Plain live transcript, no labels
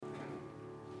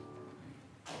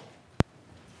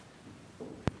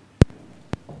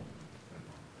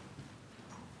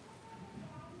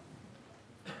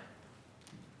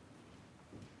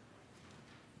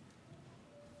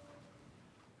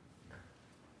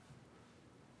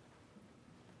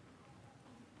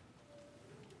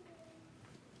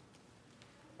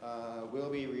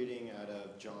We'll be reading out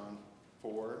of John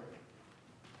 4,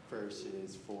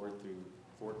 verses 4 through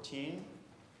 14,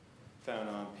 found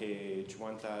on page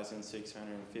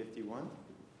 1651.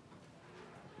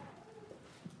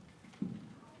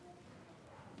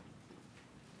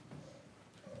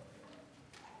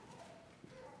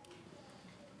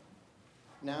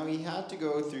 Now he had to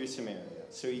go through Samaria,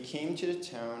 so he came to the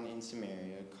town in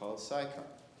Samaria called Sychar,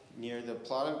 near the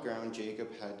plot of ground Jacob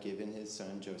had given his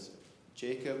son Joseph.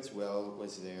 Jacob's well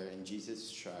was there, and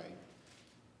Jesus,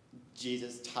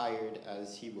 tired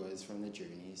as he was from the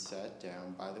journey, sat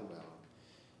down by the well.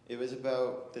 It was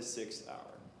about the 6th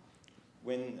hour.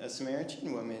 When a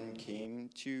Samaritan woman came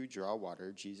to draw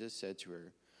water, Jesus said to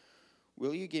her,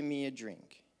 "Will you give me a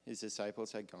drink?" His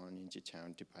disciples had gone into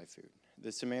town to buy food.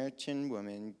 The Samaritan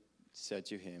woman said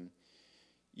to him,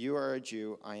 "You are a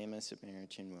Jew, I am a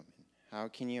Samaritan woman. How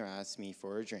can you ask me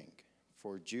for a drink?"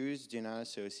 For Jews do not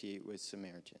associate with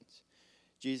Samaritans.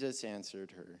 Jesus answered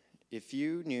her, "If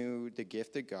you knew the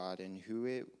gift of God and who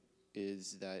it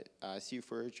is that asks you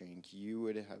for a drink, you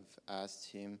would have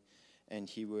asked him, and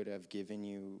he would have given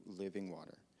you living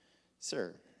water."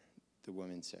 "Sir," the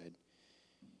woman said,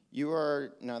 you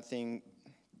have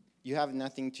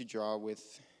nothing to draw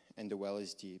with, and the well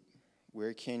is deep.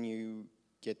 Where can you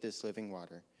get this living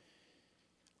water?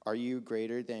 Are you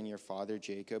greater than your father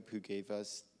Jacob, who gave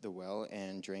us the well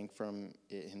and drank from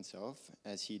it himself,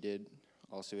 as he did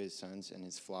also his sons and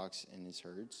his flocks and his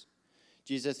herds?"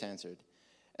 Jesus answered,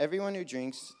 "Everyone who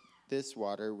drinks this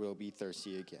water will be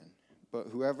thirsty again. But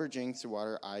whoever drinks the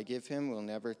water I give him will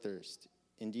never thirst.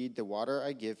 Indeed, the water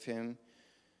I give him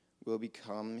will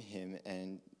become him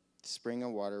a spring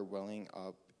of water welling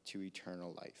up to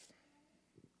eternal life."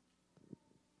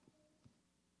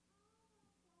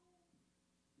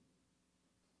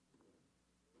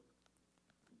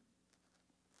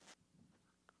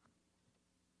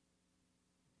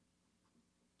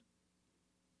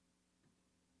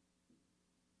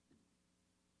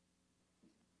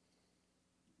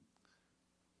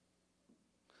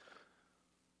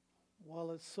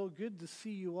 Well, it's so good to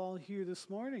see you all here this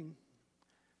morning.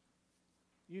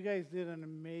 You guys did an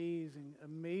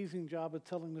amazing job of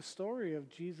telling the story of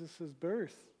Jesus'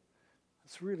 birth.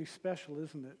 It's really special,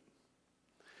 isn't it?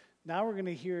 Now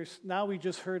we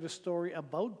just heard a story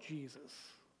about Jesus.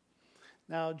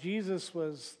 Now, Jesus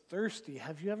was thirsty.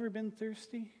 Have you ever been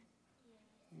thirsty?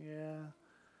 Yeah.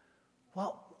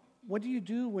 Well, what do you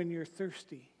do when you're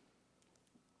thirsty?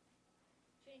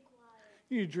 Drink water.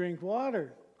 You drink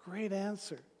water. Great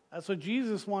answer. That's what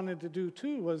Jesus wanted to do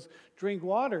too, was drink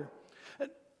water.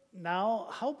 Now,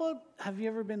 how about, have you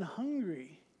ever been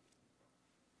hungry?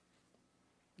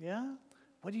 Yeah?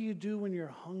 What do you do when you're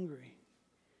hungry?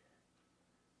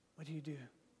 What do?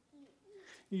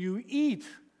 You eat.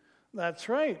 That's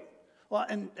right. Well,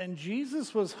 and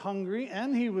Jesus was hungry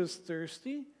and he was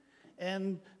thirsty,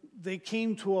 and they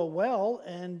came to a well,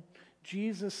 and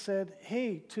Jesus said,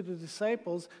 "Hey," to the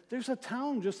disciples, "there's a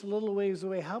town just a little ways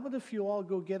away. How about if you all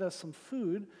go get us some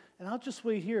food, and I'll just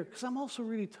wait here, because I'm also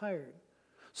really tired."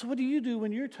 So what do you do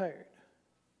when you're tired?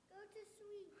 Go to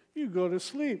sleep. You go to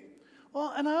sleep.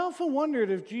 Well, and I often wondered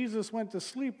if Jesus went to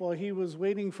sleep while he was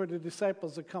waiting for the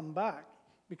disciples to come back,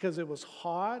 because it was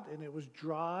hot and it was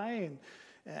dry,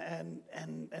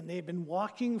 and they'd been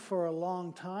walking for a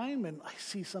long time, and I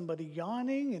see somebody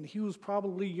yawning, and he was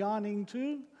probably yawning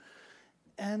too.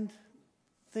 And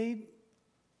they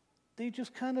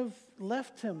just kind of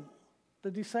left him. The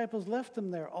disciples left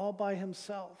him there all by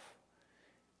himself.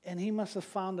 And he must have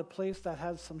found a place that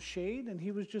had some shade, and he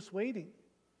was just waiting.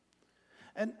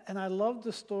 And I love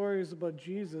the stories about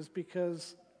Jesus,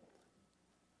 because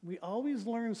we always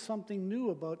learn something new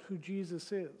about who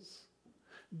Jesus is.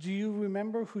 Do you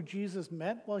remember who Jesus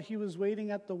met while he was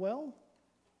waiting at the well?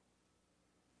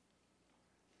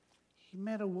 He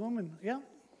met a woman. Yeah?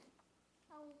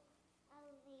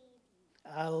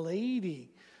 A lady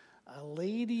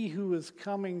who was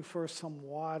coming for some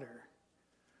water.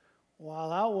 Well,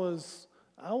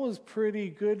 that was pretty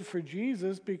good for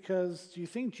Jesus, because do you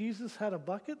think Jesus had a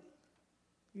bucket?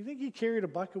 You think he carried a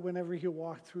bucket whenever he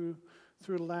walked through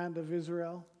the land of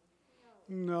Israel?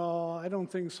 No, I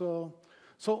don't think so.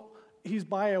 So he's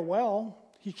by a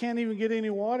well. He can't even get any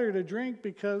water to drink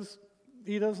because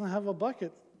he doesn't have a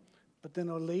bucket. But then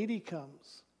a lady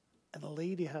comes, and the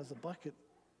lady has a bucket,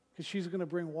 because she's going to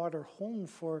bring water home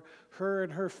for her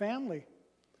and her family.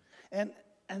 And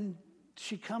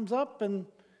she comes up, and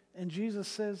Jesus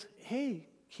says, "Hey,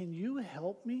 can you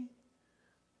help me?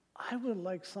 I would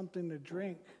like something to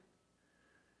drink.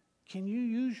 Can you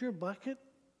use your bucket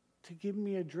to give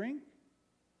me a drink?"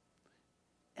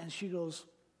 And she goes,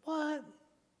 "What?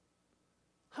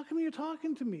 How come you're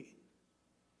talking to me?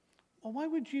 Well, why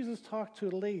would Jesus talk to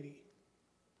a lady?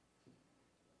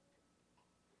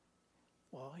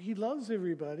 Well, he loves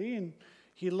everybody, and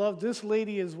he loved this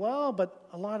lady as well, but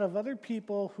a lot of other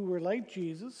people who were like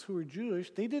Jesus, who were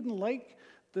Jewish, they didn't like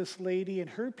this lady and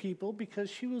her people because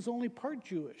she was only part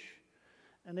Jewish.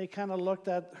 And they kind of looked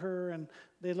at her, and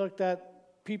they looked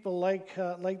at people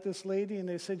like this lady, and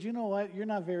they said, you know what, you're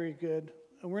not very good,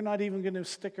 and we're not even going to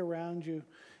stick around you,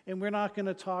 and we're not going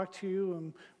to talk to you,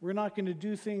 and we're not going to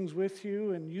do things with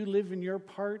you, and you live in your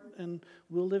part, and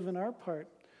we'll live in our part.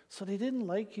 So they didn't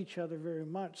like each other very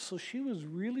much. So she was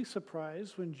really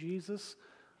surprised when Jesus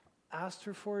asked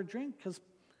her for a drink, because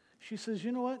she says,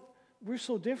 you know what, we're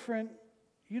so different,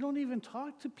 you don't even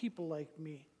talk to people like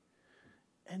me.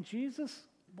 And Jesus,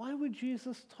 why would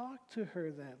Jesus talk to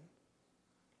her then?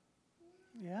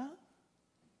 Yeah?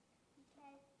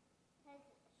 Because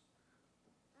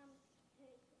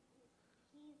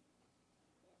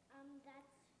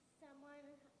that's someone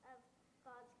of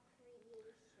God's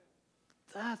creation.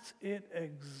 That's it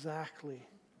exactly.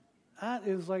 That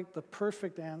is like the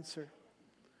perfect answer.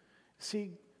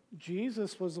 See,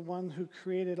 Jesus was the one who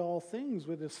created all things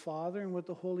with his Father and with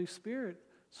the Holy Spirit.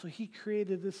 So he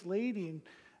created this lady. And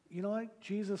you know what?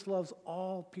 Jesus loves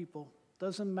all people.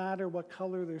 Doesn't matter what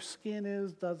color their skin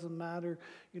is. Doesn't matter,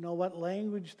 what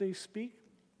language they speak.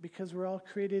 Because we're all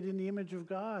created in the image of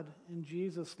God. And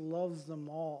Jesus loves them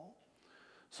all.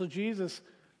 So Jesus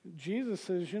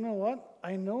says, you know what?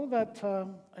 I know that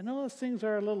things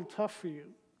are a little tough for you.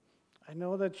 I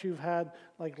know that you've had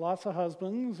lots of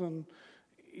husbands, and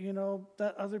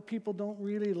that other people don't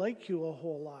really like you a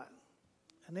whole lot.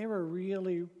 And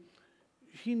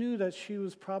he knew that she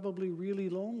was probably really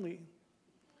lonely.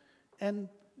 And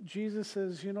Jesus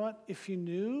says, you know what? If you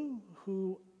knew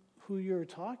who you're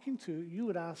talking to, you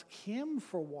would ask him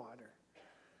for water.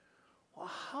 Well,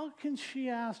 how can she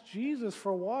ask Jesus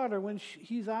for water when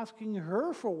he's asking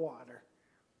her for water?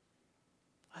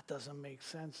 That doesn't make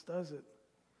sense, does it?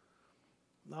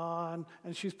 No,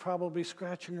 and she's probably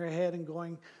scratching her head and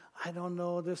going, I don't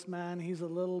know, this man, he's a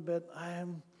little bit,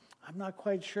 I'm not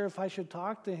quite sure if I should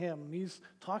talk to him. He's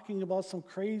talking about some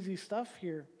crazy stuff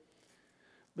here.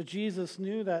 But Jesus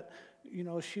knew that,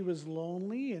 she was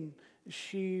lonely, and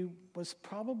she was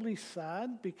probably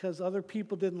sad because other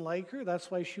people didn't like her.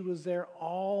 That's why she was there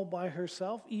all by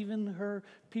herself. Even her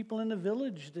people in the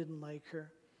village didn't like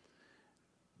her.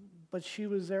 But she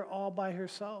was there all by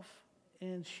herself.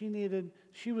 And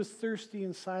she was thirsty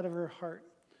inside of her heart.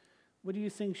 What do you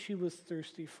think she was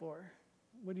thirsty for?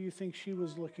 What do you think she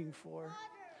was looking for? Water.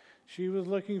 She was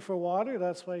looking for water.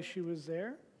 That's why she was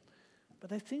there.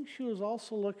 But I think she was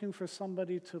also looking for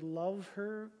somebody to love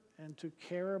her and to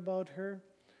care about her,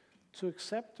 to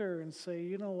accept her and say,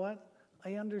 you know what?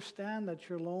 I understand that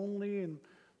you're lonely and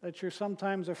that you're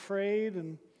sometimes afraid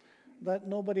and that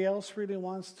nobody else really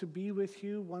wants to be with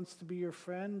you, wants to be your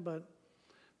friend,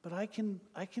 but I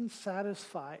can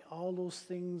satisfy all those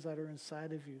things that are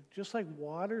inside of you. Just like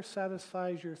water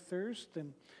satisfies your thirst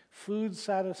and food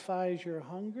satisfies your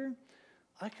hunger,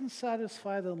 I can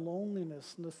satisfy the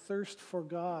loneliness and the thirst for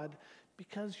God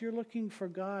because you're looking for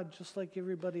God just like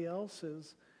everybody else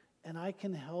is, and I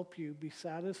can help you be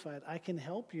satisfied. I can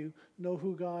help you know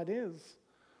who God is.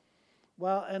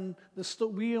 Well, and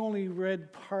we only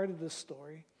read part of the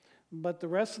story, but the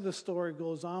rest of the story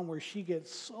goes on where she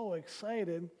gets so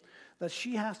excited that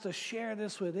she has to share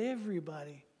this with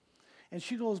everybody. And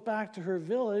she goes back to her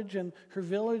village, and her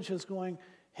village is going,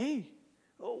 hey,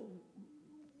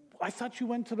 I thought you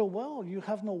went to the well. You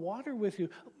have no water with you.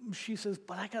 She says,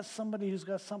 but I got somebody who's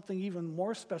got something even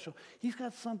more special. He's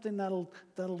got something that'll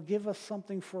give us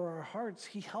something for our hearts.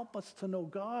 He'll help us to know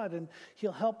God, and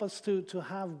he'll help us to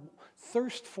have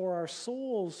thirst for our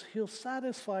souls. He'll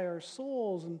satisfy our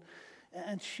souls.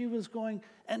 And she was going,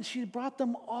 and she brought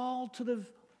them all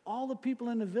the people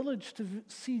in the village to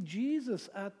see Jesus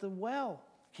at the well.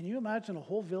 Can you imagine a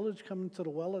whole village coming to the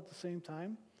well at the same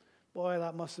time? Boy,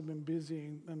 that must have been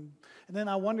busy. And then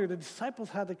I wonder, the disciples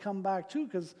had to come back too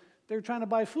because they were trying to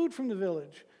buy food from the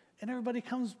village. And everybody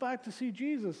comes back to see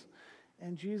Jesus.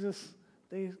 And Jesus,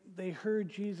 they heard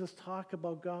Jesus talk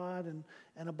about God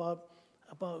and about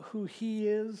who he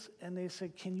is. And they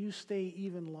said, can you stay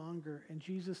even longer? And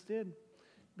Jesus did,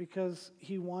 because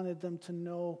he wanted them to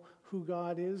know who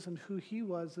God is and who he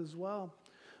was as well.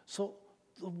 So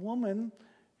the woman,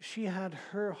 she had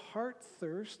her heart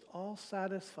thirst all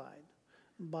satisfied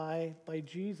by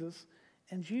Jesus.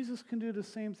 And Jesus can do the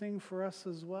same thing for us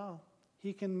as well.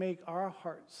 He can make our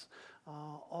hearts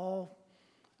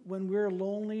when we're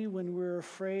lonely, when we're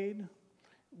afraid,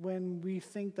 when we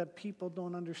think that people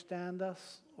don't understand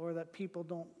us or that people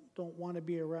don't want to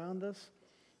be around us,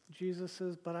 Jesus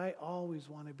says, but I always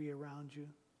want to be around you.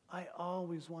 I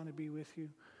always want to be with you.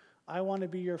 I want to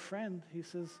be your friend. He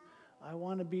says, I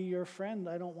want to be your friend.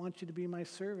 I don't want you to be my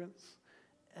servants.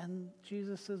 And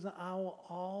Jesus says, I will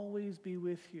always be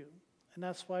with you. And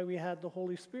that's why we had the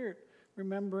Holy Spirit.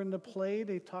 Remember in the play,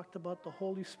 they talked about the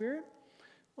Holy Spirit?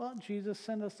 Well, Jesus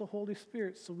sent us the Holy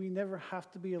Spirit so we never have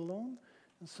to be alone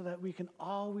and so that we can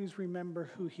always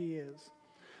remember who he is.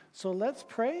 So let's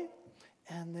pray,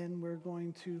 and then we're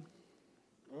going to,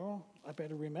 I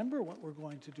better remember what we're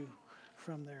going to do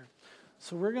from there.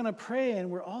 So we're going to pray, and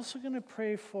we're also going to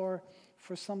pray for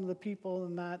some of the people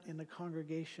in the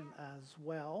congregation as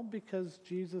well, because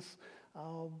Jesus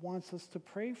wants us to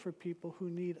pray for people who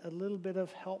need a little bit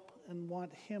of help and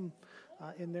want him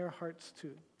in their hearts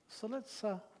too. So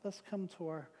let's come to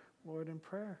our Lord in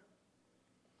prayer.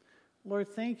 Lord,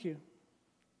 thank you.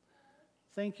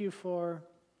 Thank you for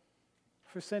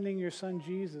sending your son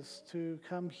Jesus to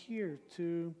come here,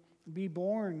 to be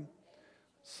born,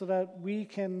 so that we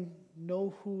can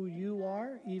know who you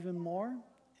are even more,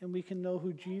 and we can know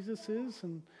who Jesus is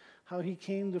and how he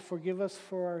came to forgive us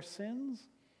for our sins.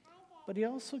 But he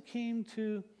also came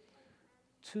to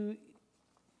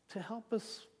help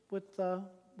us with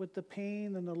the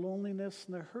pain and the loneliness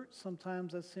and the hurt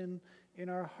sometimes that's in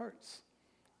our hearts.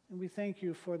 And we thank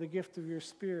you for the gift of your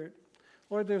Spirit.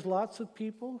 Lord, there's lots of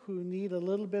people who need a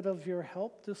little bit of your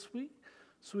help this week.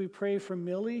 So we pray for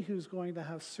Millie, who's going to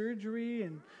have surgery,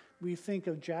 and we think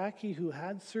of Jackie, who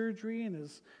had surgery and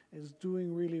is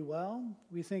doing really well.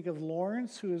 We think of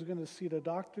Lawrence, who is going to see the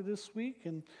doctor this week,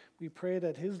 and we pray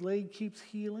that his leg keeps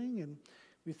healing. And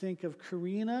we think of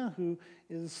Karina,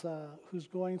 who's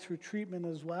going through treatment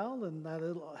as well, and that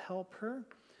it'll help her.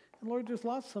 And Lord, there's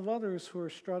lots of others who are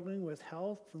struggling with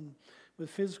health and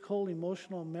with physical,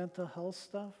 emotional, mental health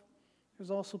stuff. There's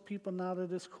also people now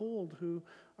that it's cold who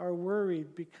are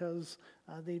worried because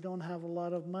they don't have a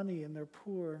lot of money and they're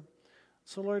poor.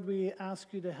 So Lord, we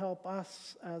ask you to help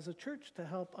us as a church to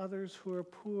help others who are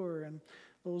poor and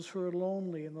those who are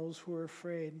lonely and those who are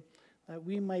afraid, that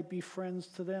we might be friends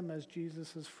to them as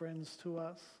Jesus is friends to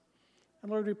us.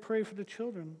 And Lord, we pray for the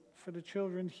children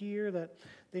here, that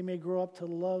they may grow up to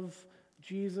love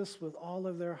Jesus with all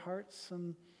of their hearts,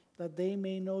 and that they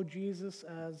may know Jesus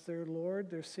as their Lord,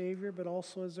 their Savior, but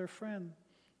also as their friend.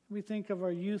 We think of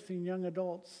our youth and young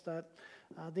adults, that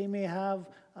they may have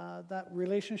that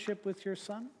relationship with your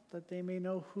Son, that they may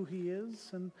know who he is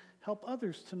and help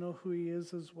others to know who he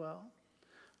is as well.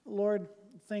 Lord,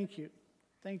 thank you.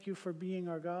 Thank you for being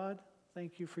our God.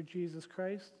 Thank you for Jesus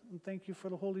Christ. And thank you for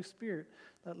the Holy Spirit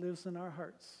that lives in our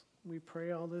hearts. We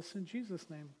pray all this in Jesus'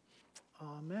 name.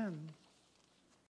 Amen.